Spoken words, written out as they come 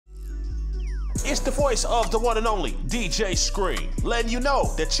It's the voice of the one and only DJ Scream, letting you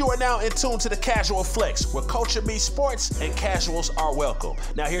know that you are now in tune to the Casual Flex, where culture meets sports and casuals are welcome.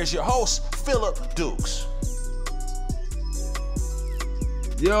 Now here's your host, Phillip Dukes.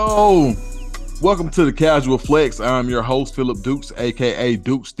 Yo, welcome to the Casual Flex. I'm your host, Phillip Dukes, aka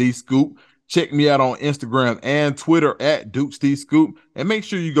Dukes D Scoop. Check me out on Instagram and Twitter at Dukes D Scoop, and make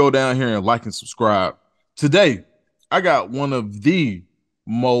sure you go down here and like and subscribe. Today, I got one of the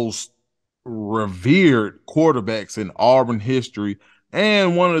most revered quarterbacks in Auburn history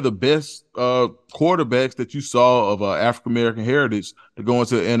and one of the best quarterbacks that you saw of African-American heritage to go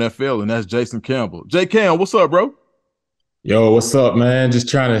into the NFL, and that's Jason Campbell. J Cam, what's up, bro? Yo, what's up, man? Just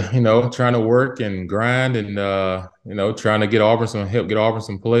trying to work and grind and, trying to get Auburn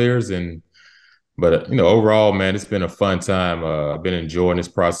some players. But overall, man, it's been a fun time. I've been enjoying this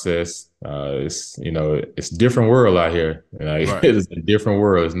process. It's a different world out here. Right. It's a different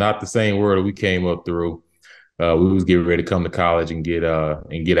world. It's not the same world that we came up through. We was getting ready to come to college and get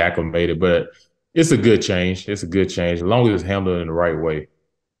acclimated, but it's a good change. It's a good change as long as it's handled in the right way.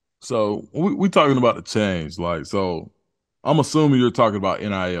 So we talking about the change, so I'm assuming you're talking about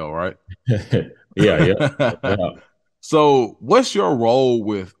NIL, right? Yeah. So what's your role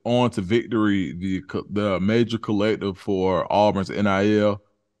with On to Victory, the major collective for Auburn's NIL,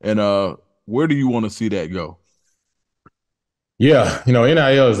 and where do you want to see that go? Yeah,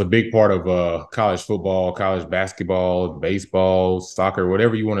 NIL is a big part of college football, college basketball, baseball, soccer,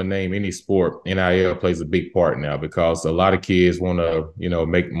 whatever you want to name, any sport. NIL plays a big part now because a lot of kids want to,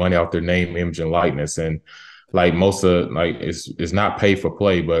 make money off their name, image, and likeness. And like it's not pay for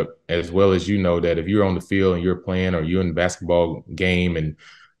play, but as well as that if you're on the field and you're playing or you're in the basketball game and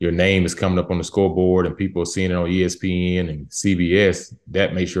your name is coming up on the scoreboard and people are seeing it on ESPN and CBS,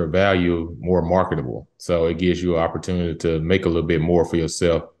 that makes your value more marketable. So it gives you an opportunity to make a little bit more for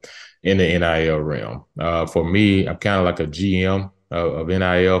yourself in the NIL realm. For me, I'm kind of like a GM of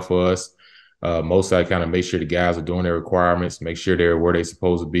NIL for us. Mostly I kind of make sure the guys are doing their requirements, make sure they're where they're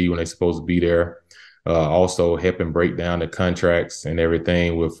supposed to be when they're supposed to be there. Also helping break down the contracts and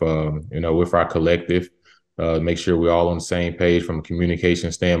everything with our collective, make sure we're all on the same page from a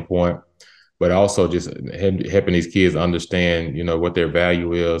communication standpoint, but also just helping these kids understand, what their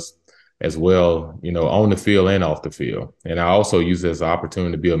value is as well, on the field and off the field. And I also use it as an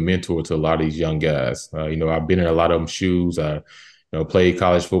opportunity to be a mentor to a lot of these young guys. I've been in a lot of them shoes. I played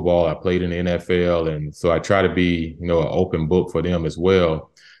college football. I played in the NFL. And so I try to be, an open book for them as well.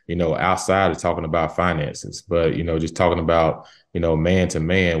 Outside of talking about finances, but, just talking about, man to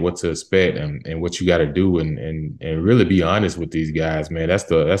man, what to expect and what you got to do and really be honest with these guys, man. That's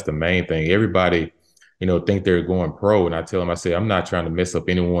the main thing. Everybody, think they're going pro. And I tell them, I say, I'm not trying to mess up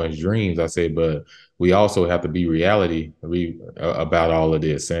anyone's dreams. I say, but we also have to be reality about all of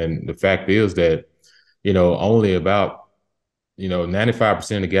this. And the fact is that, only about,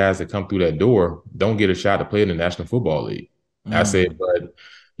 95% of the guys that come through that door don't get a shot to play in the National Football League. I said, but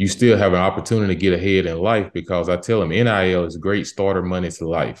you still have an opportunity to get ahead in life because I tell them NIL is great starter money to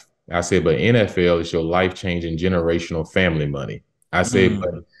life. I said, but NFL is your life-changing generational family money. I said, but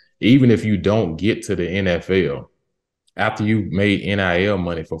even if you don't get to the NFL, after you've made NIL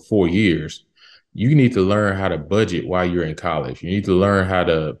money for 4 years, you need to learn how to budget while you're in college. You need to learn how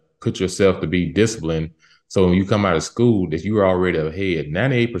to put yourself to be disciplined. So when you come out of school, that you're already ahead.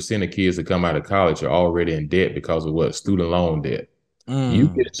 98% of kids that come out of college are already in debt because of what? Student loan debt. You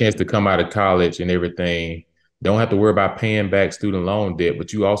get a chance to come out of college and everything. Don't have to worry about paying back student loan debt,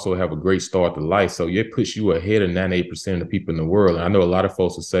 but you also have a great start to life. So it puts you ahead of 98% of the people in the world. And I know a lot of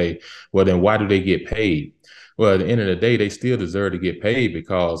folks will say, well, then why do they get paid? Well, at the end of the day, they still deserve to get paid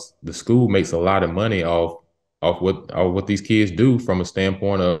because the school makes a lot of money off what these kids do from a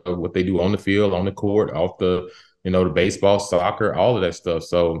standpoint of what they do on the field, on the court, off the the baseball, soccer, all of that stuff.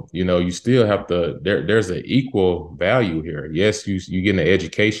 So, you still have to, there's an equal value here. Yes, you get an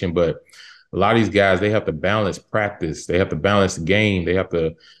education, but a lot of these guys, they have to balance practice. They have to balance the game.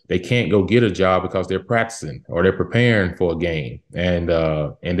 They can't go get a job because they're practicing or they're preparing for a game. And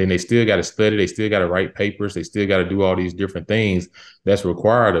then they still got to study. They still got to write papers. They still got to do all these different things that's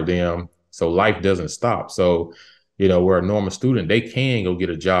required of them. So life doesn't stop. So, where a normal student, they can go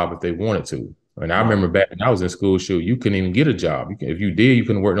get a job if they wanted to. And I remember back when I was in school, you couldn't even get a job. If you did, you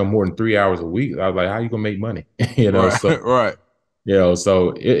couldn't work no more than 3 hours a week. I was like, how you gonna make money? Right, So right.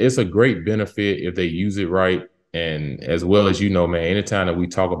 So it's a great benefit if they use it right. And as well as man, anytime that we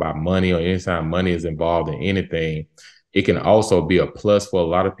talk about money or anytime money is involved in anything, it can also be a plus for a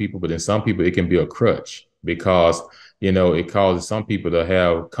lot of people. But then some people, it can be a crutch because, it causes some people to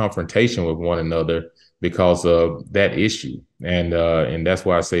have confrontation with one another because of that issue. And that's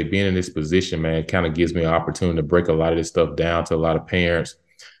why I say being in this position, man, kind of gives me an opportunity to break a lot of this stuff down to a lot of parents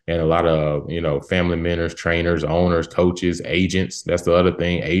and a lot of, family mentors, trainers, owners, coaches, agents. That's the other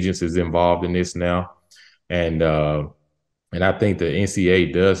thing. Agents is involved in this now. And I think the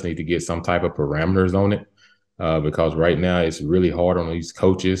NCAA does need to get some type of parameters on it, because right now it's really hard on these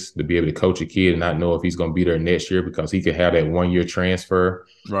coaches to be able to coach a kid and not know if he's going to be there next year, because he could have that 1-year transfer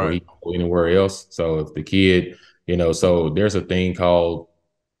or he can go anywhere else. So if the kid, so there's a thing called,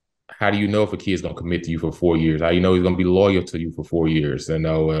 how do you know if a kid's going to commit to you for 4 years? How you know he's going to be loyal to you for 4 years? I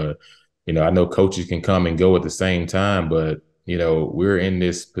know coaches can come and go at the same time, but we're in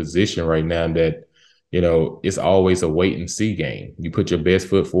this position right now that it's always a wait and see game. You put your best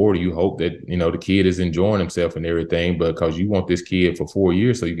foot forward. You hope that, the kid is enjoying himself and everything, because you want this kid for 4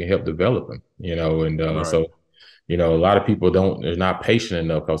 years so you can help develop him, So, a lot of people they're not patient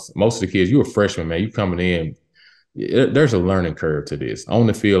enough, because most of the kids, you're a freshman, man, you coming in, there's a learning curve to this on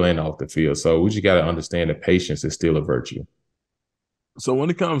the field and off the field. So we just got to understand that patience is still a virtue. So when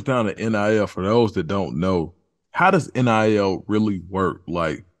it comes down to NIL, for those that don't know, how does NIL really work?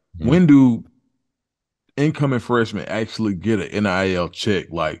 Like, when do incoming freshmen actually get an NIL check?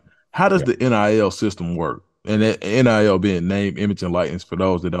 Like, how does the NIL system work? And that NIL being name, image, and likeness for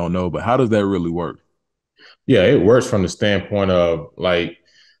those that don't know, but how does that really work? Yeah, it works from the standpoint of, like,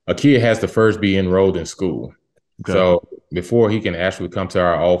 a kid has to first be enrolled in school. Okay. So before he can actually come to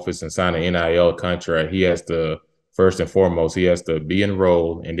our office and sign an NIL contract, he has to, first and foremost, he has to be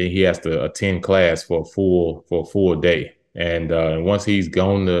enrolled, and then he has to attend class for a full day. And once he's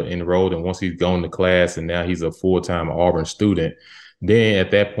gone to enrolled, and once he's gone to class, and now he's a full-time Auburn student, then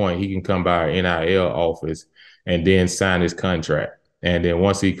at that point he can come by our NIL office and then sign his contract. And then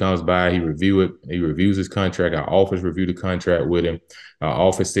once he comes by, he reviews his contract. Our office review the contract with him. Our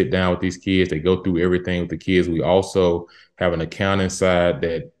office sit down with these kids. They go through everything with the kids. We also have an accounting side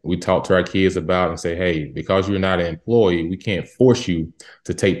that we talk to our kids about and say, hey, because you're not an employee, we can't force you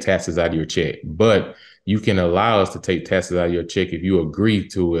to take taxes out of your check. But you can allow us to take taxes out of your check if you agree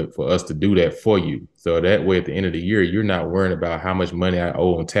to it, for us to do that for you. So that way, at the end of the year, you're not worrying about how much money I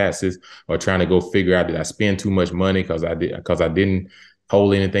owe on taxes, or trying to go figure out, did I spend too much money because I didn't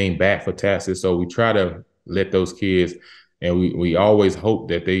hold anything back for taxes. So we try to let those kids, and we always hope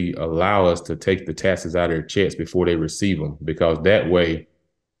that they allow us to take the taxes out of their checks before they receive them, because that way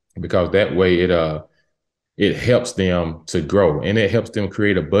it helps them to grow, and it helps them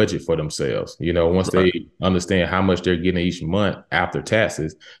create a budget for themselves. Once they understand how much they're getting each month after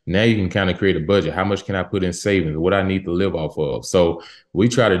taxes, now you can kind of create a budget. How much can I put in savings? What I need to live off of? So we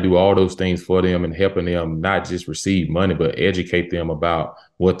try to do all those things for them, and helping them not just receive money, but educate them about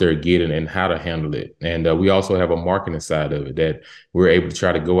what they're getting and how to handle it. And we also have a marketing side of it, that we're able to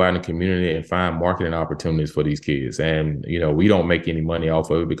try to go out in the community and find marketing opportunities for these kids. And, we don't make any money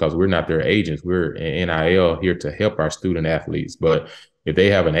off of it, because we're not their agents. We're in NIL here to help our student athletes. But if they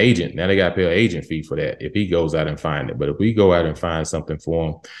have an agent, now they got to pay an agent fee for that if he goes out and find it. But if we go out and find something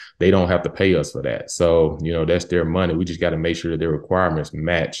for them, they don't have to pay us for that. So, that's their money. We just got to make sure that their requirements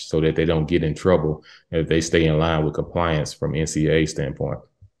match so that they don't get in trouble, if they stay in line with compliance from NCAA standpoint.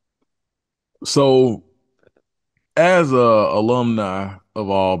 So, as a alumni of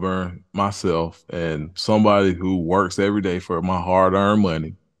Auburn myself, and somebody who works every day for my hard-earned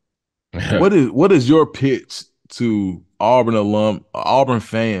money, what is your pitch to Auburn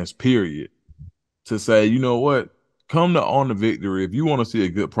fans, period, to say, you know what, come to On the Victory. If you want to see a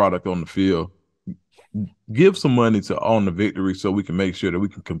good product on the field, give some money to On the Victory so we can make sure that we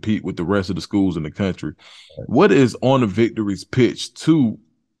can compete with the rest of the schools in the country. What is On the Victory's pitch to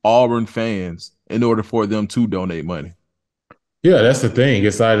Auburn fans in order for them to donate money? Yeah, that's the thing.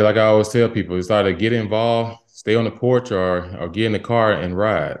 It's like I always tell people, it's either get involved, stay on the porch, or get in the car and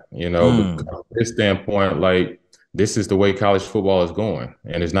ride. Because from this standpoint, like, this is the way college football is going,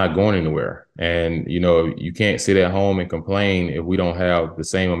 and it's not going anywhere. And, you can't sit at home and complain if we don't have the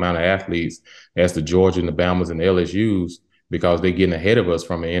same amount of athletes as the Georgia and the Bamas and the LSUs, because they're getting ahead of us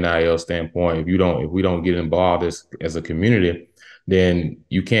from an NIL standpoint. If we don't get involved as a community, then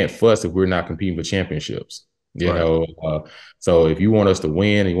you can't fuss if we're not competing for championships. So if you want us to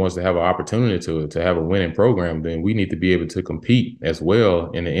win, and you want us to have an opportunity to have a winning program, then we need to be able to compete as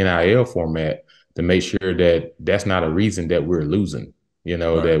well in the NIL format, to make sure that that's not a reason that we're losing,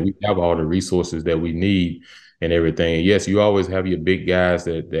 that we have all the resources that we need and everything. And yes, you always have your big guys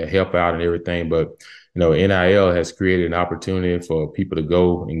that help out and everything, but NIL has created an opportunity for people to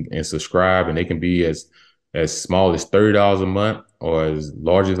go and subscribe, and they can be as small as $30 a month or as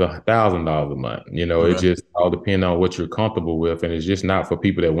large as $1,000 a month. It just all depends on what you're comfortable with. And it's just not for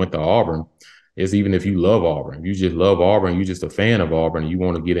people that went to Auburn. It's even if you love Auburn, if you just love Auburn, you're just a fan of Auburn, and you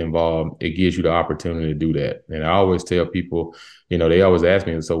want to get involved, it gives you the opportunity to do that. And I always tell people, they always ask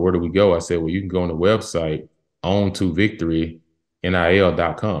me, so where do we go? I said, well, you can go on the website, on to victory,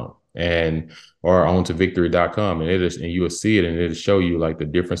 NIL.com and or on to victory.com, and and you will see it, and it'll show you like the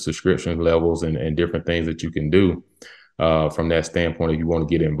different subscription levels and different things that you can do from that standpoint if you want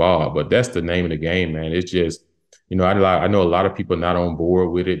to get involved. But that's the name of the game, man. It's just, I know a lot of people not on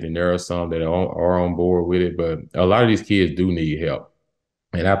board with it, and there are some that are on board with it, but a lot of these kids do need help.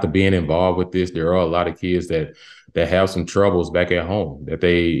 And after being involved with this, there are a lot of kids that have some troubles back at home that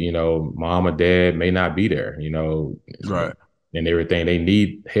they, mom or dad may not be there, Right. and everything. They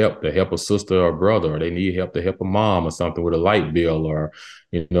need help to help a sister or brother, or they need help to help a mom or something with a light bill or,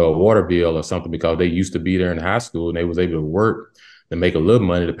 a water bill or something, because they used to be there in high school and they was able to work to make a little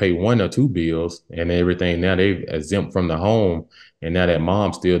money to pay one or two bills and everything. Now they've exempt from the home, and now that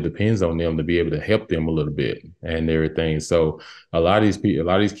mom still depends on them to be able to help them a little bit and everything. So a lot of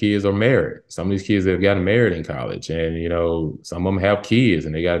these kids are married. Some of these kids have gotten married in college, and some of them have kids,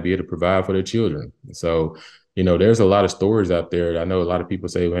 and they got to be able to provide for their children. So there's a lot of stories out there. I know a lot of people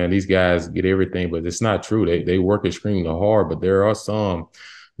say, man, these guys get everything, but it's not true. They work extremely hard, but there are some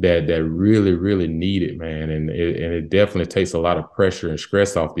that really, really need it, man. And it definitely takes a lot of pressure and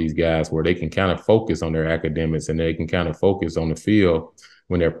stress off these guys, where they can kind of focus on their academics and they can kind of focus on the field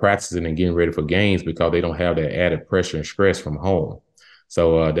when they're practicing and getting ready for games, because they don't have that added pressure and stress from home.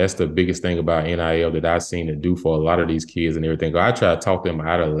 So that's the biggest thing about NIL that I've seen it do for a lot of these kids and everything. I try to talk them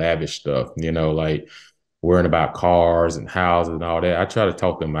out of lavish stuff, like worrying about cars and houses and all that. I try to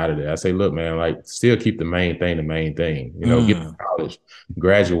talk them out of that. I say, look, man, like, still keep the main thing, get to college,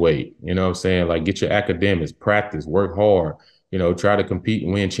 graduate, you know what I'm saying? Like, get your academics, practice, work hard, try to compete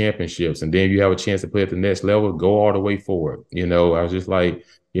and win championships. And then if you have a chance to play at the next level, go all the way for it. I was just like,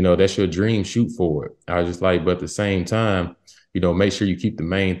 that's your dream, shoot for it. I was just like, but at the same time, make sure you keep the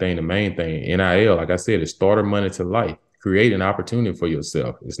main thing. NIL, like I said, it's starter money to life. Create an opportunity for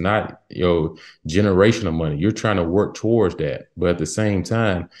yourself. It's not generational money. You're trying to work towards that. But at the same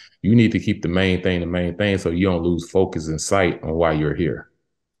time, you need to keep the main thing so you don't lose focus and sight on why you're here.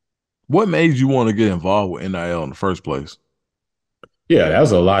 What made you want to get involved with NIL in the first place? Yeah, that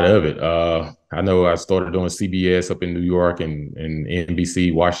was a lot of it. I know I started doing CBS up in New York and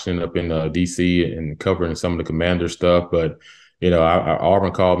NBC, Washington up in DC, and covering some of the Commander stuff. But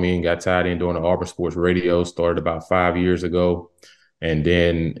Auburn called me and got tied in doing the Auburn Sports Radio, started about 5 years ago. And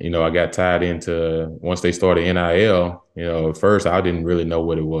then, I got tied into, once they started NIL, at first I didn't really know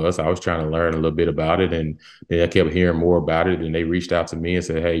what it was. I was trying to learn a little bit about it. And then I kept hearing more about it. And they reached out to me and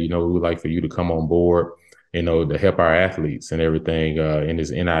said, hey, we would like for you to come on board, to help our athletes and everything in this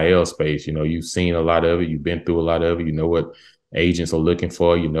NIL space. You've seen a lot of it. You've been through a lot of it. You know what agents are looking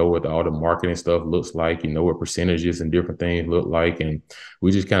for, what all the marketing stuff looks like, what percentages and different things look like. And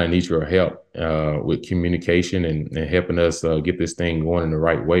we just kind of need your help with communication and helping us get this thing going in the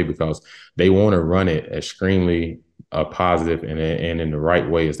right way, because they want to run it extremely positive and in the right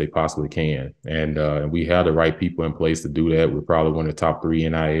way as they possibly can. And we have the right people in place to do that. We're probably one of the top 3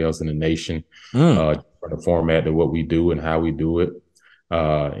 NILs in the nation for the format of what we do and how we do it.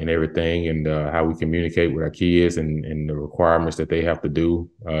 And everything, and how we communicate with our kids and the requirements that they have to do,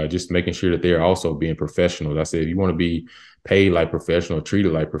 just making sure that they're also being professionals. I said, if you want to be paid like professional,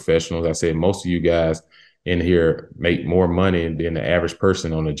 treated like professionals, I said, most of you guys in here make more money than the average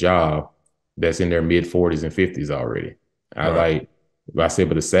person on a job that's in their mid 40s and 50s already. I said,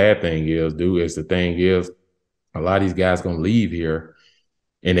 but the sad thing is, a lot of these guys going to leave here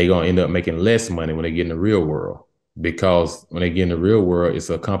and they're going to end up making less money when they get in the real world. Because when they get in the real world, it's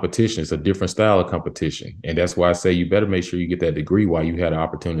a competition. It's a different style of competition. And that's why I say you better make sure you get that degree while you had an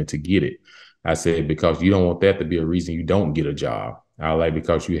opportunity to get it. I said, because you don't want that to be a reason you don't get a job.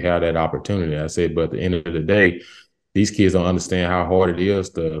 Because you have that opportunity. I said, but at the end of the day, these kids don't understand how hard it is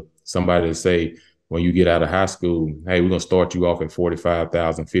to somebody to say, when you get out of high school, hey, we're going to start you off at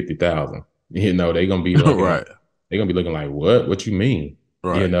 45,000, 50,000. They're going to be looking, right. They're going to be looking like, what you mean?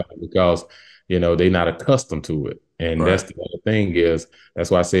 Right. Because they're not accustomed to it. And that's the other thing is,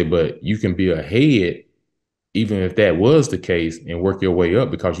 that's why I say, but you can be ahead, even if that was the case, and work your way up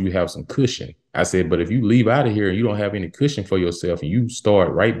because you have some cushion. I said, but if you leave out of here and you don't have any cushion for yourself and you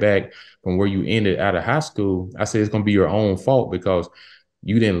start right back from where you ended out of high school, I said, it's going to be your own fault because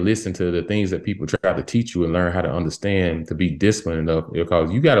you didn't listen to the things that people try to teach you and learn how to understand to be disciplined enough,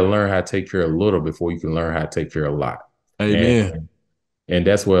 because you got to learn how to take care of a little before you can learn how to take care of a lot. Amen. And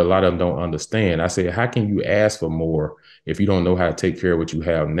that's what a lot of them don't understand. I say, how can you ask for more if you don't know how to take care of what you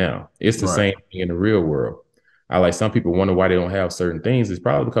have now? It's the same thing in the real world. I like some people wonder why they don't have certain things. It's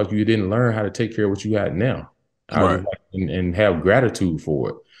probably because you didn't learn how to take care of what you got now. Right. And have gratitude for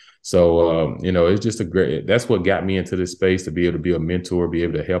it. So, it's just that's what got me into this space, to be able to be a mentor, be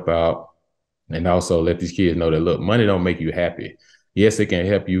able to help out, and also let these kids know that, look, money don't make you happy. Yes, it can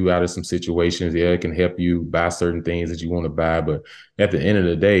help you out of some situations. Yeah, it can help you buy certain things that you want to buy. But at the end of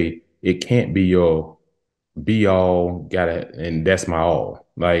the day, it can't be your be all, and that's my all.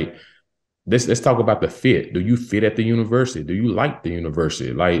 Like, let's talk about the fit. Do you fit at the university? Do you like the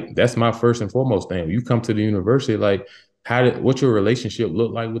university? Like, that's my first and foremost thing. When you come to the university, like, what's your relationship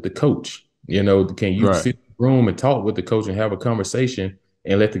look like with the coach? Can you sit in the room and talk with the coach and have a conversation,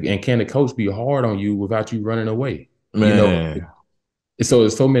 and can the coach be hard on you without you running away? Man. So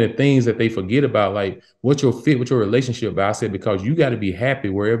there's so many things that they forget about, like what's your fit, what's your relationship. But I said, because you got to be happy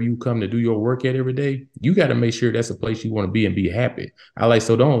wherever you come to do your work at every day. You got to make sure that's a place you want to be and be happy.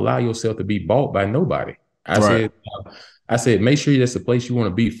 So don't allow yourself to be bought by nobody. I said, make sure that's the place you want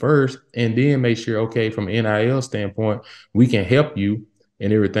to be first, and then make sure, okay, from an NIL standpoint, we can help you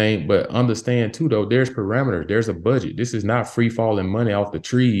and everything. But understand too, though, there's parameters, there's a budget. This is not free falling money off the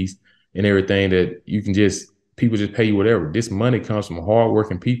trees and everything that you can people just pay you whatever. This money comes from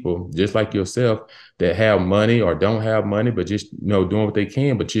hardworking people just like yourself that have money or don't have money, but just doing what they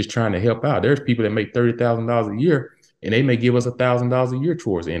can, but just trying to help out. There's people that make $30,000 a year, and they may give us $1,000 a year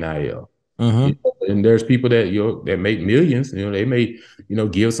towards NIL. And there's people that that make millions. They may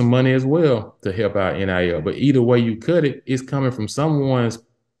give some money as well to help out NIL. But either way you cut it, it's coming from someone's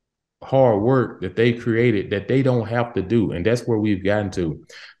hard work that they created that they don't have to do, and that's where we've gotten to.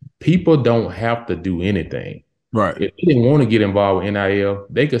 People don't have to do anything. Right. If they didn't want to get involved with NIL,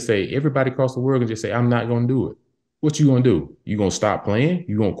 they could say, everybody across the world can just say, I'm not going to do it. What you going to do? You going to stop playing?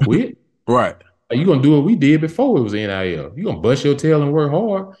 You going to quit? Right. You going to do what we did before it was NIL. You going to bust your tail and work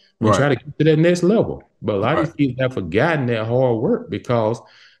hard and try to get to that next level. But a lot of these kids have forgotten that hard work because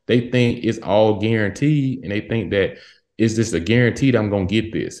they think it's all guaranteed, and they think that it's just a guarantee that I'm going to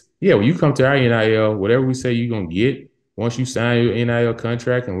get this. Yeah, when you come to our NIL, whatever we say you're going to get, once you sign your NIL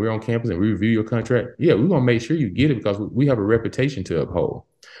contract and we're on campus and we review your contract, yeah, we're going to make sure you get it because we have a reputation to uphold.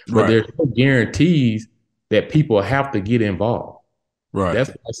 But there's no guarantees that people have to get involved. Right. That's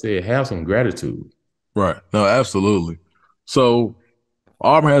why I said have some gratitude. Right. No, absolutely. So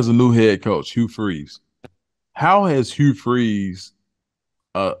Auburn has a new head coach, Hugh Freeze. How has Hugh Freeze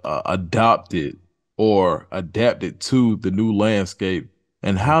adapted to the new landscape,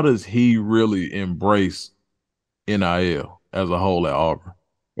 and how does he really embrace NIL as a whole at Auburn?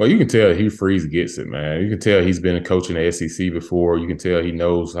 Well, you can tell Hugh Freeze gets it, man. You can tell he's been a coach in the SEC before. You can tell he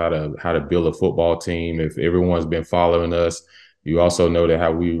knows how to build a football team. If everyone's been following us, you also know that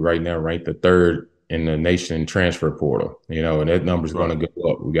how we right now rank the third in the nation transfer portal, and that number's going to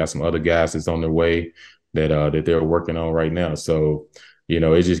go up. We got some other guys that's on their way that they're working on right now. So,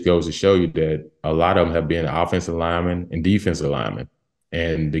 it just goes to show you that a lot of them have been offensive linemen and defensive linemen,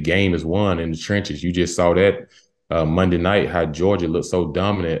 and the game is won in the trenches. You just saw that Monday night, how Georgia looked so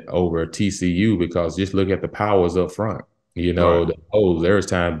dominant over TCU because just look at the powers up front. The holes. There was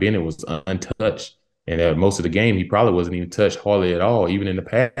time Bennett was untouched, and most of the game he probably wasn't even touched hardly at all, even in the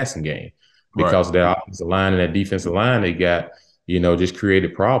passing game, because that offensive line and that defensive line they got, just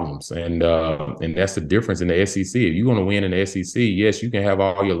created problems, and that's the difference in the SEC. If you want to win in the SEC, yes, you can have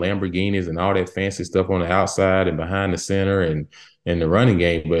all your Lamborghinis and all that fancy stuff on the outside and behind the center and the running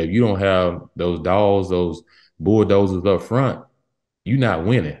game, but if you don't have those dolls, those bulldozers up front, you're not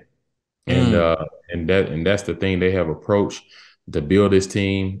winning. And that's the thing they have approached to build this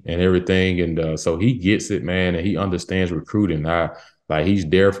team and everything. And so he gets it, man, and he understands recruiting. He's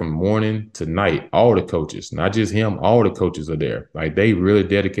there from morning to night. All the coaches, not just him, all the coaches are there. Like, they really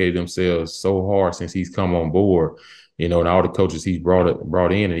dedicated themselves so hard since he's come on board, and all the coaches he's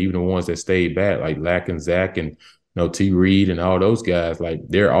brought in, and even the ones that stayed back, like Lack and Zach and T. Reed and all those guys, like,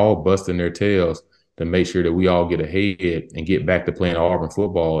 they're all busting their tails to make sure that we all get ahead and get back to playing Auburn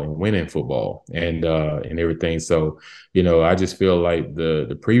football and winning football and everything. So, I just feel like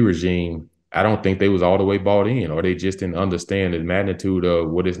the pre-regime, I don't think they was all the way bought in, or they just didn't understand the magnitude of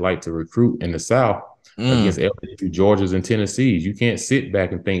what it's like to recruit in the South against LSU, Georgias, and Tennessees. You can't sit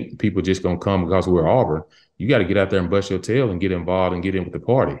back and think people just going to come because we're Auburn. You got to get out there and bust your tail and get involved and get in with the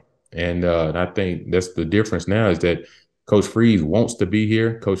party. And I think that's the difference now, is that Coach Freeze wants to be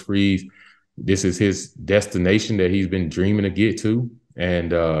here. Coach Freeze, this is his destination that he's been dreaming to get to.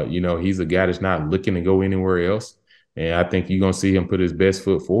 And, he's a guy that's not looking to go anywhere else. And I think you're going to see him put his best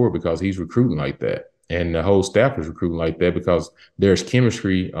foot forward because he's recruiting like that. And the whole staff is recruiting like that because there's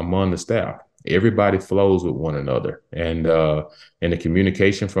chemistry among the staff. everybody flows with one another, and the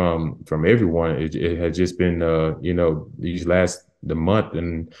communication from everyone, it has just been the month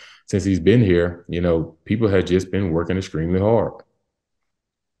and since he's been here, people have just been working extremely hard.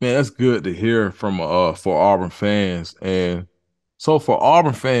 Man, that's good to hear from for Auburn fans. And so for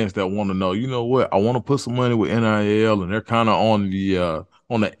Auburn fans that want to know, you know what, I want to put some money with NIL, and they're kind of on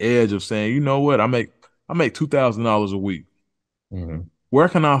the edge of saying, you know what, I make $2,000 a week. Mm-hmm. Where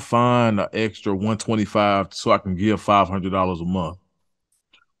can I find an extra 125 so I can give $500 a month?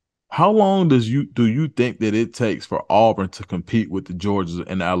 How long do you think that it takes for Auburn to compete with the Georgias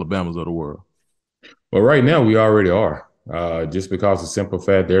and the Alabamas of the world? Well, right now we already are. Just because of simple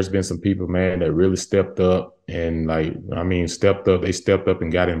fact, there's been some people, man, that really stepped up and stepped up. They stepped up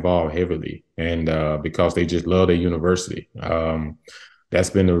and got involved heavily, and because they just love their university. That's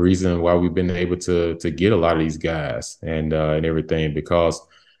been the reason why we've been able to get a lot of these guys and everything, because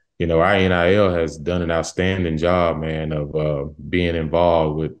our NIL has done an outstanding job, man, of being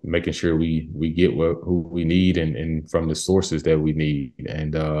involved with making sure we get who we need and from the sources that we need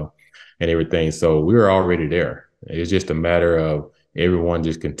and everything. So we're already there. It's just a matter of everyone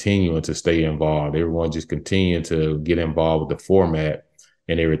just continuing to stay involved. Everyone just continuing to get involved with the format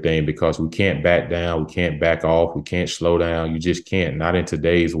and everything, because we can't back down. We can't back off. We can't slow down. You just can't, not in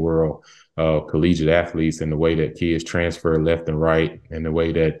today's world of collegiate athletes and the way that kids transfer left and right, and the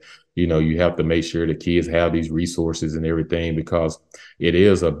way that, you have to make sure the kids have these resources and everything, because it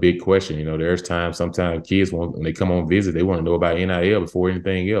is a big question. There's sometimes kids when they come on visit, they want to know about NIL before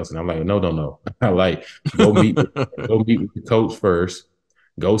anything else. And I'm like, no. I like, go meet with the coach first,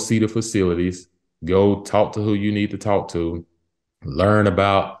 go see the facilities, go talk to who you need to talk to, learn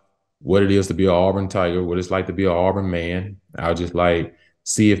about what it is to be an Auburn Tiger, what it's like to be an Auburn man. I'll just like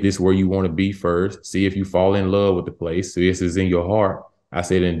see if this is where you want to be first, see if you fall in love with the place, see if this is in your heart. I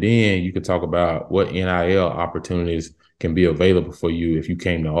said, and then you could talk about what NIL opportunities can be available for you if you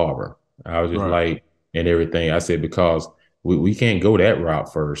came to Auburn. I was just like, and everything. I said, because we can't go that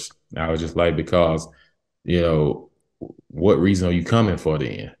route first. I was just like, because, what reason are you coming for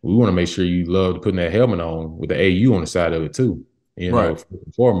then? We want to make sure you love putting that helmet on with the AU on the side of it too, first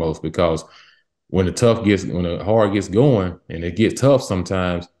and foremost, because when the hard gets going and it gets tough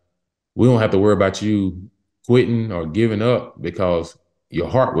sometimes, we don't have to worry about you quitting or giving up, because your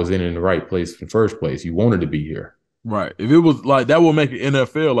heart was in the right place in the first place. You wanted to be here. Right. If it was like that, would make it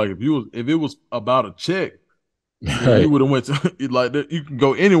NFL. Like if it was about a check, you would have went to like you can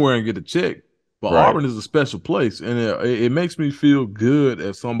go anywhere and get a check. But Auburn is a special place, and it makes me feel good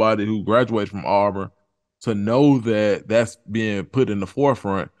as somebody who graduated from Auburn to know that that's being put in the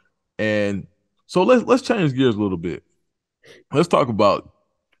forefront. And so let's change gears a little bit. Let's talk about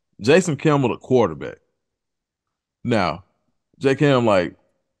Jason Campbell, the quarterback. Now, J. Cam, like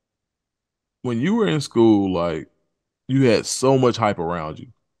when you were in school, like you had so much hype around you.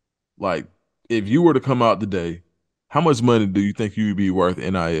 Like if you were to come out today, how much money do you think you would be worth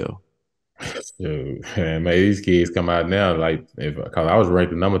NIL? Dude, man, these kids come out now because I was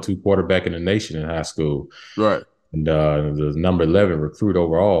ranked the number 2 quarterback in the nation in high school, right? And the number 11 recruit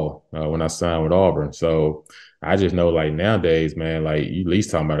overall when I signed with Auburn. So I just know, like nowadays, man, like you at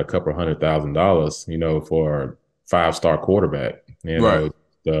least talking about a couple $100,000, for a 5-star quarterback,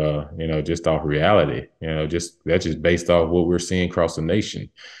 just off reality, that's just based off what we're seeing across the nation,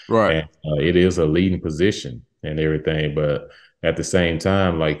 right? And it is a leading position and everything, but at the same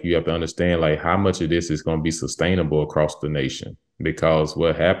time, like you have to understand like how much of this is going to be sustainable across the nation, because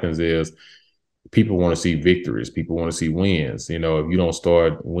what happens is people want to see victories. People want to see wins. If you don't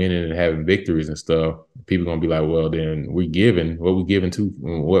start winning and having victories and stuff, people are going to be like, well, then what we giving to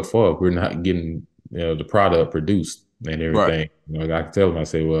what for? If we're not getting, the product produced and everything. Right. I can tell them, I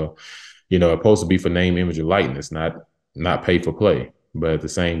say, well, it's supposed to be for name, image, and likeness, not pay for play. But at the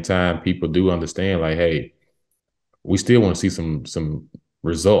same time, people do understand like, hey, we still want to see some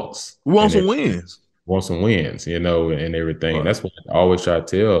results. We want some wins. And everything. Right. That's what I always try to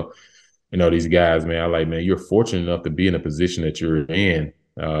tell, these guys, man. You're fortunate enough to be in a position that you're in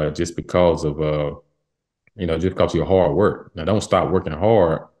just because of, just because of your hard work. Now, don't stop working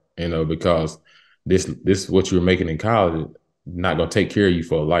hard, because this what you're making in college is not going to take care of you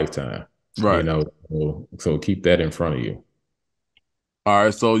for a lifetime. Right. So keep that in front of you. All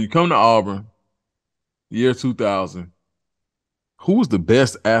right. So you come to Auburn. Year 2000, who was the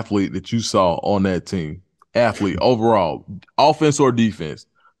best athlete that you saw on that team? Athlete overall, offense or defense?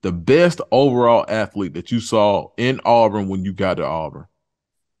 The best overall athlete that you saw in Auburn when you got to Auburn?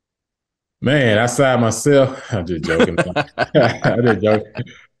 Man, outside myself, I'm just joking. I'm just joking.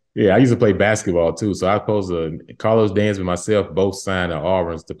 Yeah, I used to play basketball too. So I was supposed to Carlos Dance and myself both signed at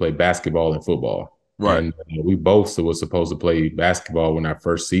Auburn to play basketball and football. Right. And we both were supposed to play basketball when our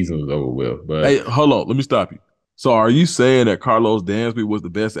first season was over with. Hey, But hold on. Let me stop you. So are you saying that Carlos Dansby was the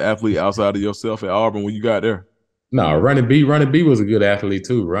best athlete outside of yourself at Auburn when you got there? no, Running B was a good athlete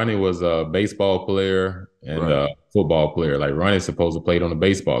too. Ronnie was a baseball player and Right. a football player. Like Ronnie's supposed to play on the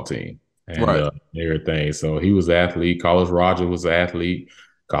baseball team and Right. everything. So he was an athlete. Carlos Rogers was an athlete.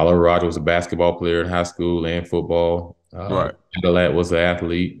 Carlos Rogers was a basketball player in high school and football. Right. Lat was an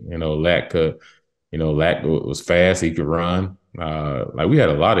athlete. Lat was fast. He could run. Like we had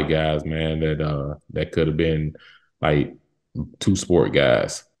a lot of guys, man, that could have been like two sport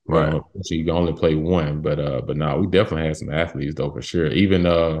guys. But Right. you can only play one. But no, we definitely had some athletes though for sure. Even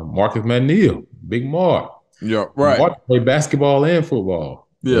Marcus McNeil, Big Mark. Yeah. Right. Mark played basketball and football.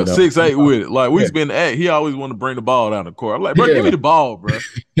 Yeah. 6'8" with it. Like we Yeah, used to be in the act. He always wanted to bring the ball down the court. I'm like, bro, give me yeah, the ball, bro.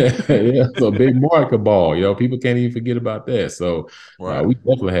 yeah. So Big Mark a ball. People can't even forget about that. So Right. we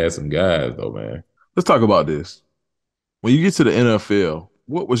definitely had some guys though, man. Let's talk about this. When you get to the NFL,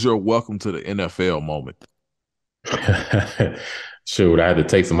 what was your welcome to the NFL moment? Shoot, I had to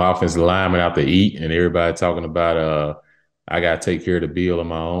take some offensive linemen out to eat, and everybody talking about I gotta take care of the bill on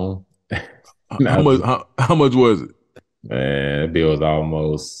my own. How much? How much was it? Man, that bill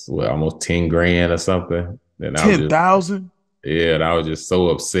was almost 10 grand or something. And I was just 10,000. yeah, and I was just so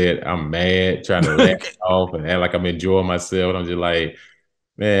upset. I'm mad, trying to laugh it off and act like I'm enjoying myself. And I'm just like,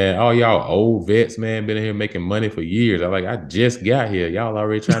 man, all y'all old vets, man, been in here making money for years. I just got here. Y'all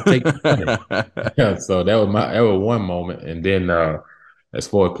already trying to take the money. So that was one moment. And then as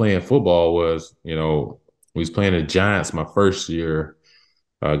far as playing football was, we was playing the Giants my first year.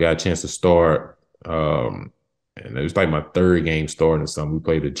 I got a chance to start. And it was like my third game starting or something. We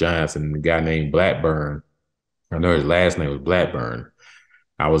played the Giants and the guy named Blackburn. I know his last name was Blackburn.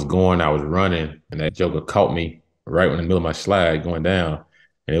 I was running, and that joker caught me right in the middle of my slide going down.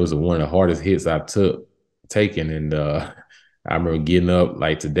 And it was one of the hardest hits I taken. And I remember getting up,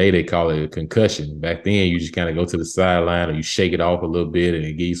 like today they call it a concussion. Back then, you just kind of go to the sideline or you shake it off a little bit and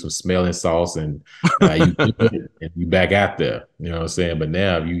it give you some smelling sauce and you back out there. You know what I'm saying? But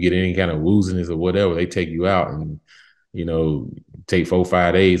now if you get any kind of wooziness or whatever, they take you out and, take 4 or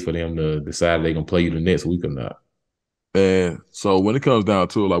 5 days for them to decide if they're going to play you the next week or not. And so when it comes down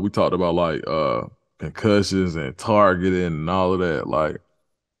to it, like we talked about like concussions and targeting and all of that, like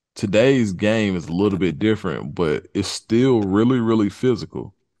today's game is a little bit different, but it's still really, really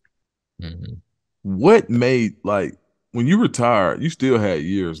physical. Mm-hmm. What made, like, when you retired, you still had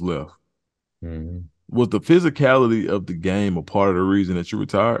years left. Mm-hmm. Was the physicality of the game a part of the reason that you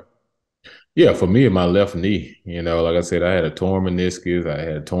retired? Yeah, for me, my left knee, like I said, I had a torn meniscus, I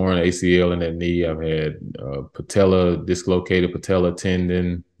had a torn ACL in that knee, I've had dislocated patella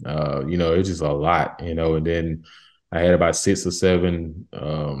tendon, it's just a lot, and then I had about 6 or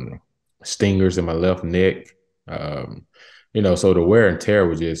 7 stingers in my left neck, so the wear and tear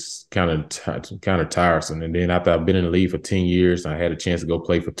was just kind of tiresome. And then after I've been in the league for 10 years, I had a chance to go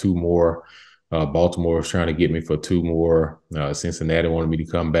play for 2 more. Baltimore was trying to get me for 2 more. Cincinnati wanted me to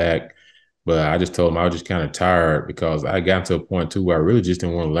come back. But I just told him I was just kind of tired because I got to a point too where I really just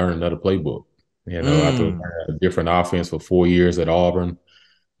didn't want to learn another playbook. After learning a different offense for 4 years at Auburn,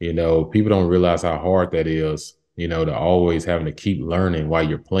 people don't realize how hard that is, to always having to keep learning while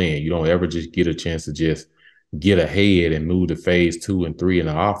you're playing. You don't ever just get a chance to just get ahead and move to phase 2 and 3 in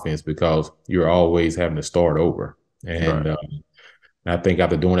the offense because you're always having to start over. And right. I think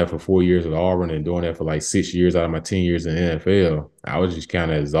after doing that for 4 years at Auburn and doing that for like 6 years out of my 10 years in the NFL, I was just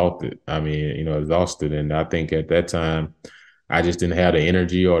kind of exhausted. Exhausted. And I think at that time, I just didn't have the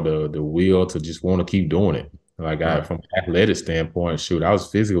energy or the will to just want to keep doing it. From an athletic standpoint, shoot, I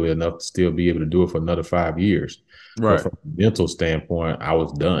was physically enough to still be able to do it for another 5 years. Right. But from a mental standpoint, I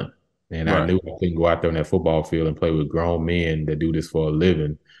was done. And I knew I couldn't go out there on that football field and play with grown men that do this for a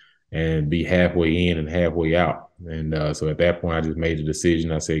living and be halfway in and halfway out. And so at that point, I just made the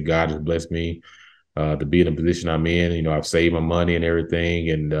decision. I said, God has blessed me to be in the position I'm in. I've saved my money and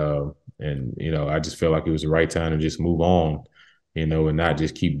everything. And I just felt like it was the right time to just move on, and not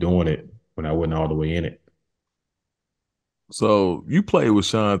just keep doing it when I wasn't all the way in it. So you played with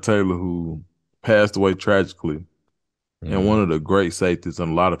Sean Taylor, who passed away tragically, and one of the great safeties,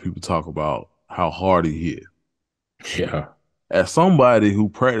 and a lot of people talk about how hard he hit. Yeah. As somebody who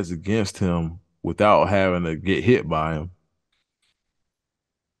practiced against him without having to get hit by him,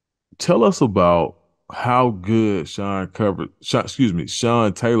 tell us about how good Sean Taylor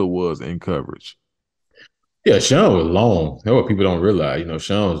was in coverage. Yeah, Sean was long. That's what people don't realize.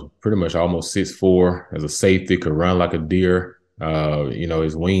 Sean was pretty much almost 6'4" as a safety, could run like a deer.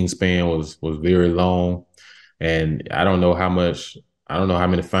 His wingspan was very long, and I don't know how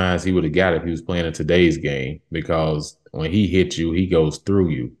many fines he would have got if he was playing in today's game, because when he hits you, he goes through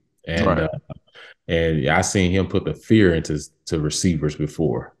you. And Right. and I seen him put the fear into receivers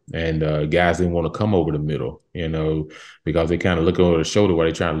before, and guys didn't want to come over the middle, because they kind of look over the shoulder while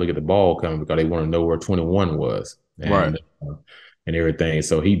they trying to look at the ball coming, because they want to know where 21 was, Right. and everything.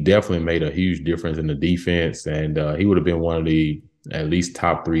 So he definitely made a huge difference in the defense, and he would have been one of the at least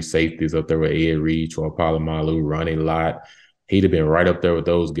top 3 safeties up there with Ed Reed, Troy Polamalu, Ronnie Lott. He'd have been right up there with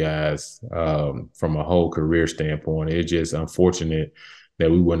those guys from a whole career standpoint. It's just unfortunate that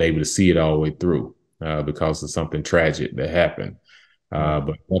we weren't able to see it all the way through because of something tragic that happened.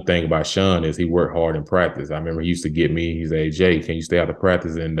 But one thing about Sean is he worked hard in practice. I remember he used to get me, he said, Jay, can you stay out of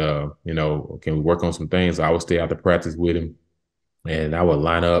practice and, can we work on some things? So I would stay out to practice with him, and I would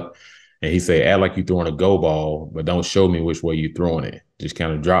line up, and he said, act like you're throwing a go ball, but don't show me which way you're throwing it. Just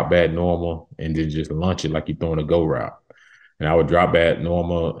kind of drop back normal and then just launch it like you're throwing a go route. And I would drop back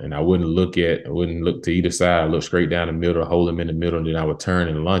normal, and I wouldn't look to either side. I look straight down the middle, hold him in the middle, and then I would turn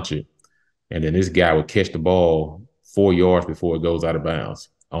and launch it. And then this guy would catch the ball 4 yards before it goes out of bounds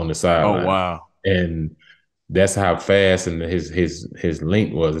on the sideline. Oh, wow. And that's how fast and his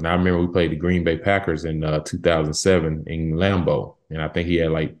length was. And I remember we played the Green Bay Packers in 2007 in Lambeau, and I think he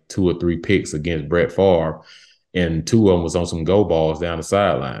had like 2 or 3 picks against Brett Favre, and 2 of them was on some go balls down the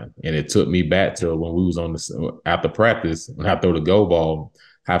sideline. And it took me back to when we was after practice, when I throw the go ball,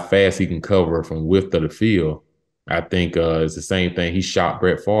 how fast he can cover from width of the field. I think it's the same thing. He shot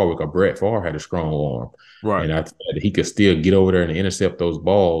Brett Favre because Brett Favre had a strong arm. Right. And I thought he could still get over there and intercept those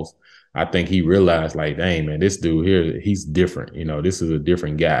balls. I think he realized, like, dang, man, this dude here, he's different. This is a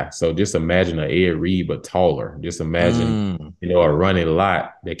different guy. So just imagine an Ed Reed, but taller. Just imagine, a running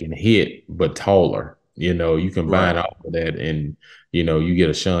lot that can hit, but taller. You combine all of that, and, you get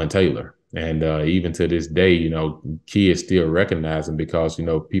a Sean Taylor. And even to this day, kids still recognize him because,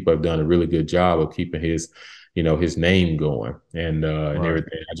 people have done a really good job of keeping his name going and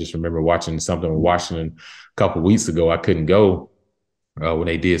everything. I just remember watching something in Washington a couple of weeks ago. I couldn't go when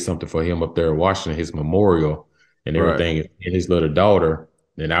they did something for him up there in Washington, his memorial and everything, and his little daughter.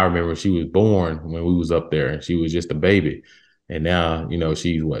 And I remember she was born when we was up there, and she was just a baby. And now,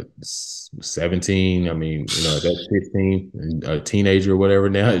 she's 17. I mean, that's 15, and a teenager or whatever.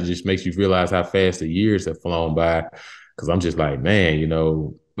 Now it just makes you realize how fast the years have flown by. Because I'm just like, man,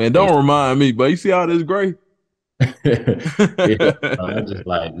 man, don't remind me, but you see all this gray? Yeah, I'm just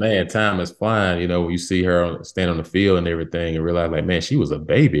like, man, time is flying. When you see her stand on the field and everything, and realize, like, man, she was a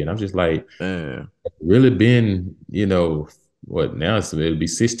baby. And I'm just like, man, really been, what now? It'll be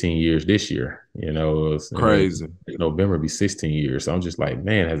 16 years this year. It's crazy. November will be 16 years. So I'm just like,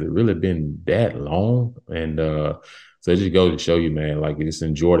 man, has it really been that long? And so it just goes to show you, man, like, just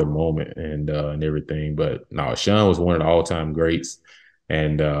enjoy the moment and everything. But no, Sean was one of the all-time greats.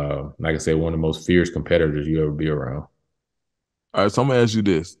 And like I said, one of the most fierce competitors you ever be around. All right, so I'm going to ask you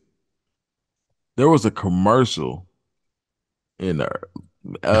this. There was a commercial in there,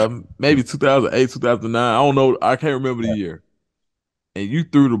 maybe 2008, 2009. I don't know. I can't remember the year. And you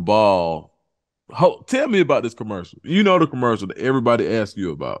threw the ball. Tell me about this commercial. You know the commercial that everybody asks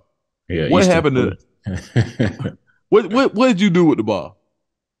you about. Yeah. What happened to what did you do with the ball?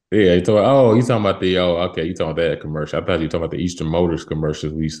 Yeah, you talking about the okay, you talking about that commercial. I thought you were talking about the Eastern Motors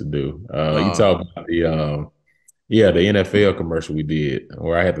commercials we used to do. You talking about the NFL commercial we did,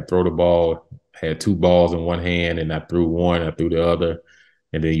 where I had to throw the ball, had 2 balls in one hand, and I threw one, I threw the other,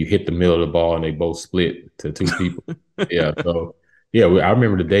 and then you hit the middle of the ball and they both split to 2 people. Yeah, so yeah, I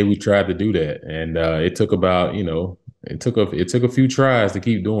remember the day we tried to do that, and it took about, it took a few tries to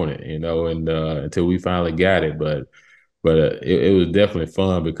keep doing it, and until we finally got it, but it was definitely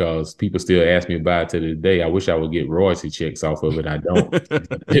fun because people still ask me about it to this day. I wish I would get royalty checks off of it. I don't.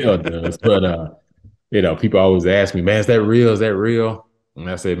 It does. But, people always ask me, man, is that real? Is that real? And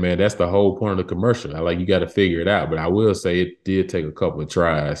I said, man, that's the whole point of the commercial. You got to figure it out. But I will say it did take a couple of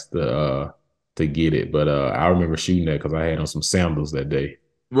tries to get it. But I remember shooting that because I had on some sandals that day.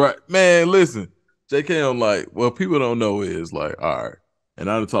 Right. Man, listen, JK, what people don't know is all right, and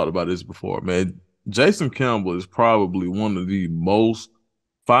I've talked about this before, man. Jason Campbell is probably one of the most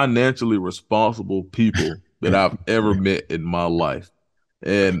financially responsible people that I've ever met in my life.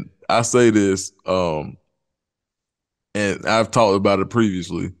 And I say this, and I've talked about it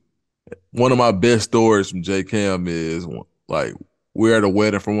previously. One of my best stories from J Cam is we're at a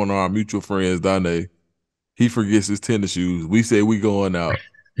wedding for one of our mutual friends, Dane. He forgets his tennis shoes. We say we going out.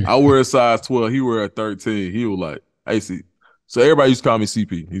 I wear a size 12. He wear a 13. He was like, hey, see. So everybody used to call me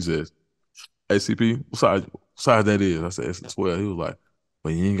CP. He says, hey, CP, size that is? I said, it's 12. He was like,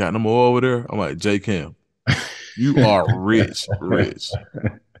 but you ain't got no more over there? I'm like, J Cam, you are rich, rich.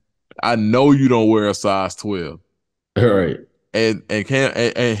 I know you don't wear a size 12. All right. And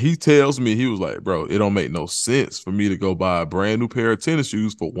he tells me, he was like, bro, it don't make no sense for me to go buy a brand new pair of tennis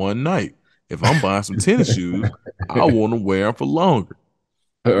shoes for one night. If I'm buying some tennis shoes, I want to wear them for longer.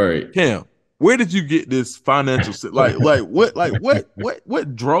 All right. Cam, where did you get this financial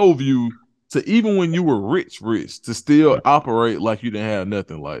what drove you to, even when you were rich, to still operate like you didn't have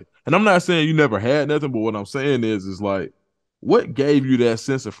nothing? Like, and I'm not saying you never had nothing, but what I'm saying is like, what gave you that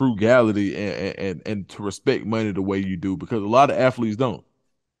sense of frugality and to respect money the way you do? Because a lot of athletes don't.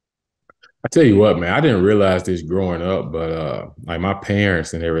 I tell you what, man, I didn't realize this growing up, but like my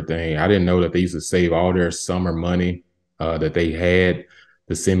parents and everything, I didn't know that they used to save all their summer money that they had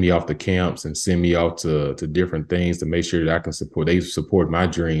to send me off to camps and send me off to different things to make sure that I can support my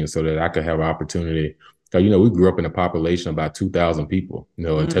dreams so that I could have an opportunity. Because, we grew up in a population of about 2,000 people,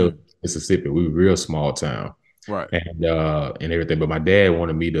 until Mississippi. We were a real small town. Right. And everything. But my dad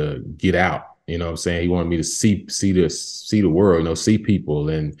wanted me to get out. You know what I'm saying? He wanted me to see the world, see people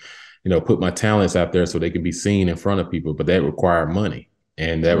and, put my talents out there so they could be seen in front of people. But that required money.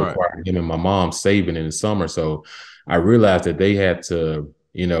 And that required him and my mom saving in the summer. So I realized that they had to,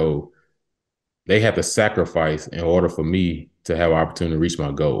 sacrifice in order for me to have an opportunity to reach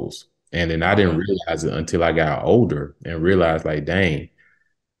my goals. And then I didn't realize it until I got older and realized, like, dang,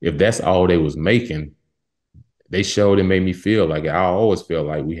 if that's all they was making, they showed and made me feel like, I always felt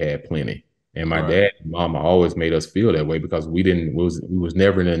like we had plenty. And my dad and mama always made us feel that way because we was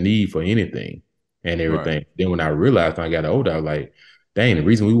never in a need for anything and everything. Right. Then when I realized when I got older, I was like, dang, the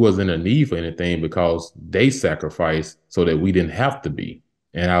reason we wasn't in a need for anything because they sacrificed so that we didn't have to be.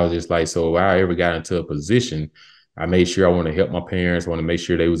 And I was just like, so if I ever got into a position, I made sure I want to help my parents, want to make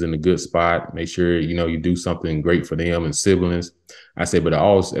sure they was in a good spot, make sure, you do something great for them and siblings. I said, but I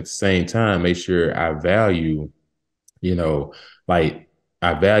also at the same time, make sure I value,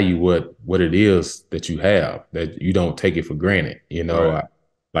 I value what it is that you have, that you don't take it for granted.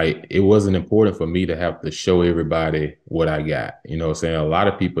 Like it wasn't important for me to have to show everybody what I got. What I'm saying? A lot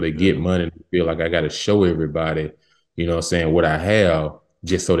of people that get money feel like I got to show everybody, what I'm saying, what I have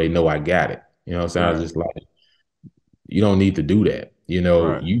just so they know I got it. What I'm saying? I was just like, you don't need to do that. You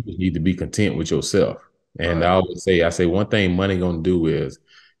just need to be content with yourself. And I always say one thing money gonna do is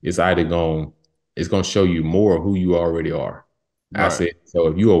it's going to show you more of who you already are. Right. I said, so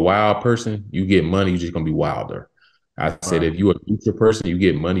if you're a wild person, you get money, you're just going to be wilder. I said, if you're a neutral person, you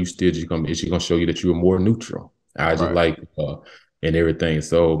get money, it's just going to show you that you're more neutral. I just and everything.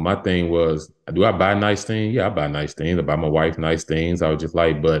 So my thing was, do I buy nice things? Yeah, I buy nice things. I buy my wife nice things. I was just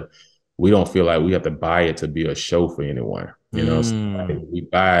like, but we don't feel like we have to buy it to be a show for anyone. So we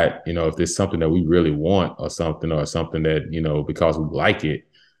buy it, if there's something that we really want or something that, because we like it,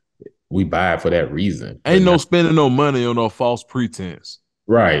 we buy it for that reason. Ain't no spending no money on no false pretense.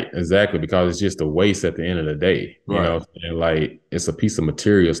 Right, exactly, because it's just a waste at the end of the day. And like it's a piece of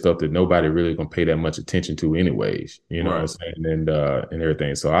material stuff that nobody really gonna pay that much attention to anyways. What I'm saying? And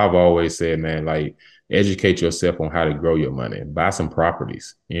everything. So I've always said, man, like educate yourself on how to grow your money. Buy some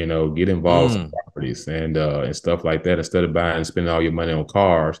properties, get involved in properties and stuff like that. Instead of buying and spending all your money on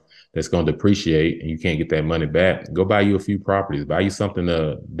cars that's going to depreciate and you can't get that money back, go buy you a few properties. Buy you something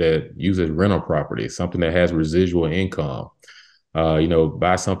that uses rental property, something that has residual income.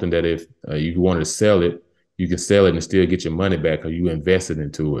 Buy something that if you wanted to sell it, you can sell it and still get your money back because you invested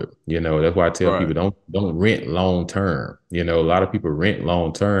into it. That's why I tell people don't rent long term. A lot of people rent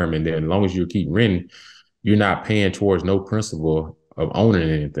long term, and then as long as you keep renting, you're not paying towards no principal of owning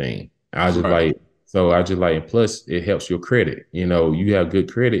anything. And plus it helps your credit. You have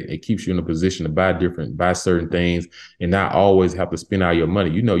good credit, it keeps you in a position to buy certain things and not always have to spend all your money.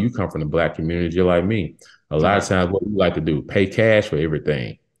 You come from the Black community, you're like me. A lot of times what we like to do, pay cash for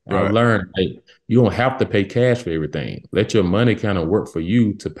everything. I've learned you don't have to pay cash for everything. Let your money kind of work for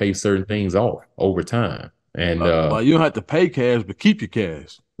you to pay certain things off over time. And you don't have to pay cash, but keep your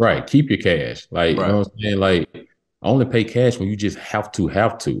cash. Right. Keep your cash. You know what I'm saying? Like only pay cash when you just have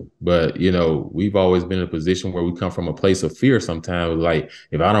to. But, we've always been in a position where we come from a place of fear sometimes. Like,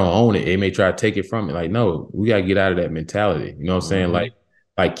 if I don't own it, they may try to take it from me. Like, no, we got to get out of that mentality. You know what I'm saying? Like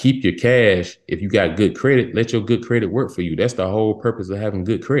keep your cash. If you got good credit, let your good credit work for you. That's the whole purpose of having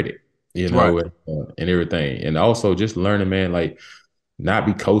good credit, and everything. And also just learning, man, like not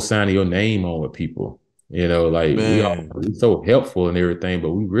be co-signing your name on with people. We're so helpful and everything, but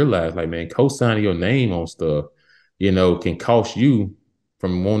we realize like, man, co-signing your name on stuff, can cost you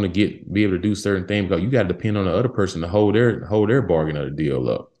from wanting to be able to do certain things because you got to depend on the other person to hold their bargain of the deal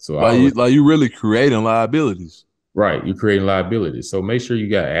up. So you really creating liabilities. Right, you're creating liabilities. So make sure you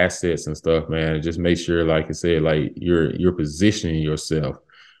got assets and stuff, man. And just make sure, like I said, like you're positioning yourself.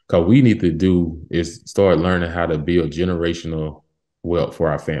 Because we need to do is start learning how to build generational wealth for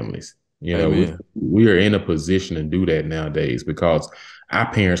our families. You know, we are in a position to do that nowadays because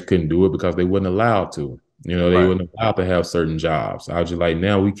our parents couldn't do it because they wasn't allowed to. You know, they weren't allowed to have certain jobs. I was just like,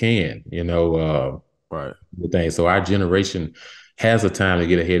 now we can. You know, the thing. So our generation has a time to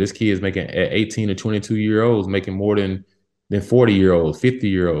get ahead. This kid is making at 18 to 22-year-olds making more than 40-year-olds,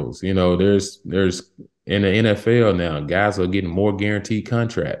 50-year-olds. You know, there's in the NFL now, guys are getting more guaranteed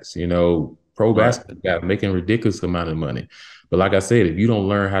contracts. You know, pro basketball guys making ridiculous amount of money. But like I said, if you don't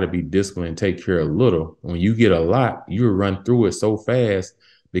learn how to be disciplined and take care of little, when you get a lot, you run through it so fast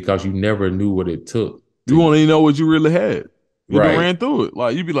because you never knew what it took. You won't even know what you really had. You done ran through it.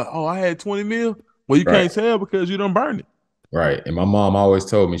 Like you'd be like, oh, I had 20 mil. Well, you can't tell because you done burned it. Right. And my mom always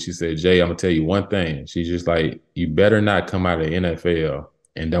told me, she said, Jay, I'm going to tell you one thing. She's just like, you better not come out of the NFL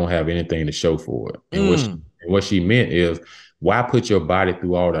and don't have anything to show for it. And what she meant is, why put your body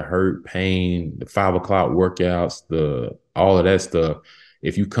through all the hurt, pain, the 5 o'clock workouts, all of that stuff,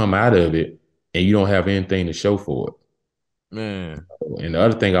 if you come out of it and you don't have anything to show for it? Man. And the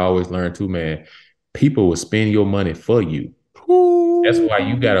other thing I always learned too, man, people will spend your money for you. That's why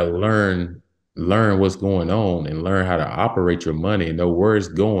you got to learn what's going on and learn how to operate your money and know where it's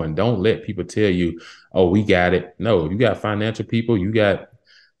going. Don't let people tell you, oh, we got it. No, you got financial people, you got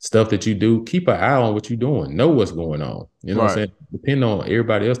stuff that you do. Keep an eye on what you're doing. Know what's going on. You know what I'm saying? Depend on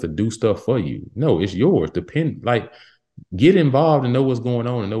everybody else to do stuff for you. No, it's yours. Get involved and know what's going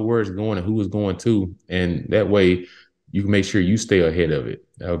on and know where it's going and who it's going to. And that way you can make sure you stay ahead of it.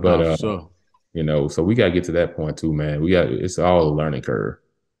 You know, so we got to get to that point too, man. It's all a learning curve.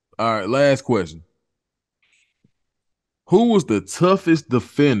 All right, last question. Who was the toughest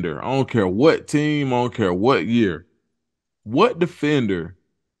defender? I don't care what team, I don't care what year. What defender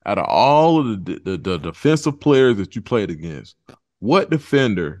out of all of the defensive players that you played against, what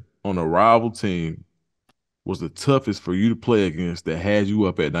defender on a rival team was the toughest for you to play against that had you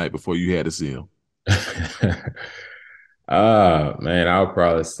up at night before you had to see him? Man, I would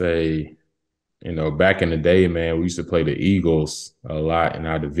probably say, you know, back in the day, man, we used to play the Eagles a lot in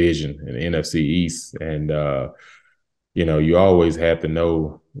our division in the NFC East. And, you know, you always had to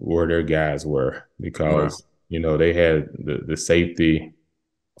know where their guys were because, you know, they had the safety,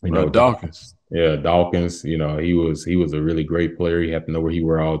 you know, Dawkins. Yeah, Dawkins, you know, he was a really great player. You have to know where he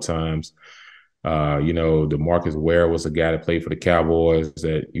were all times. You know, DeMarcus Ware was a guy that played for the Cowboys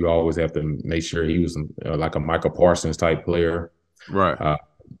that you always have to make sure he was like a Michael Parsons type player. Right.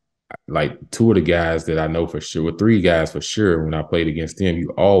 Like 2 of the guys that I know for sure, with 3 guys for sure, when I played against them, you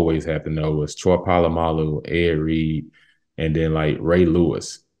always have to know was Troy Polamalu, Ed Reed, and then like Ray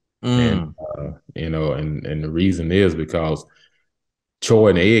Lewis. And, you know, and the reason is because Troy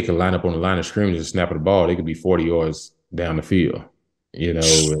and Ed can line up on the line of scrimmage and snap at the ball. They could be 40 yards down the field, you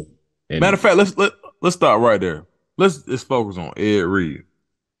know. Matter of fact, let's start right there. Let's focus on Ed Reed.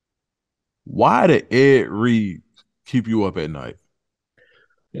 Why did Ed Reed keep you up at night?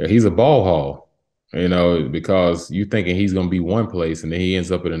 Yeah, he's a ball hog, you know, because you thinking he's going to be one place and then he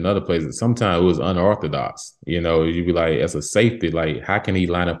ends up in another place. And sometimes it was unorthodox, you know, you'd be like, as a safety, like, how can he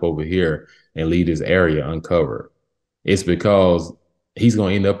line up over here and leave this area uncovered? It's because he's going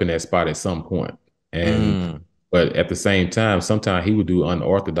to end up in that spot at some point. And but at the same time, sometimes he would do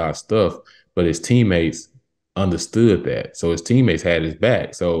unorthodox stuff, but his teammates understood that. So his teammates had his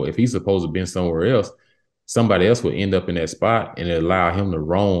back. So if he's supposed to be somewhere else, somebody else would end up in that spot and it allow him to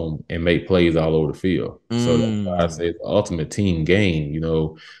roam and make plays all over the field. So that's why I say it's the ultimate team game, you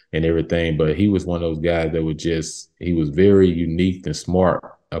know, and everything. But he was one of those guys that he was very unique and smart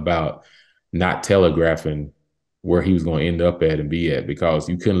about not telegraphing where he was going to end up at and be at, because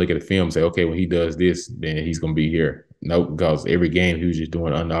you couldn't look at the film and say, okay, when he does this, then he's going to be here. No, because every game he was just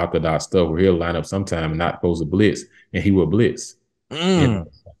doing unorthodox stuff where he'll line up sometime and not supposed to blitz, and he would blitz. You know?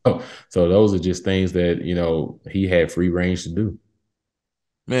 So those are just things that, you know, he had free range to do.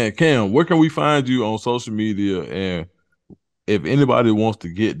 Man, Cam, where can we find you on social media? And if anybody wants to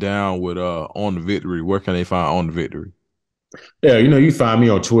get down with On the Victory, where can they find On the Victory? Yeah, you know, you find me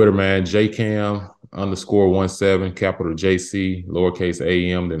on Twitter, man, JCam_17, capital JC, lowercase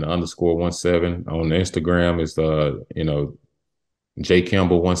AM, then _17. On Instagram is you know,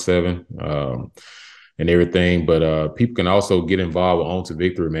 JCampbell17, and everything. But people can also get involved with On to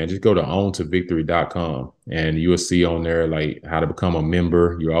Victory, man. Just go to ontovictory.com and you will see on there like how to become a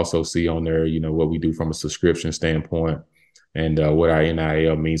member. You also see on there, you know, what we do from a subscription standpoint. and what our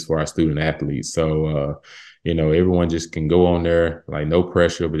NIL means for our student athletes. So, everyone just can go on there, like no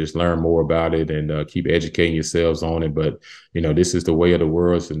pressure, but just learn more about it and keep educating yourselves on it. But, this is the way of the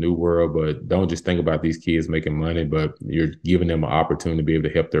world. It's a new world, but don't just think about these kids making money, but you're giving them an opportunity to be able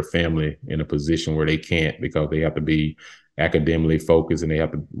to help their family in a position where they can't because they have to be academically focused and they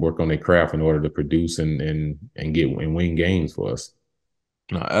have to work on their craft in order to produce and win games for us.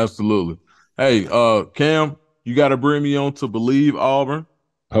 No, absolutely. Hey, Cam, you got to bring me on to Believe Auburn.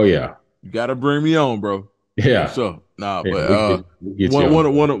 Oh yeah, you got to bring me on, bro. Yeah, sure. Nah, yeah, but we get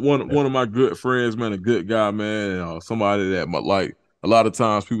one of my good friends, man, a good guy, man. Somebody that like a lot of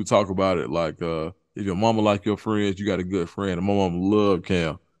times people talk about it like if your mama like your friends, you got a good friend. And my mama love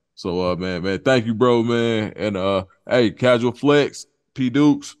Cam. So man, thank you, bro, man. And hey, Casual Flex, P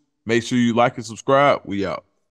Dukes, make sure you like and subscribe. We out.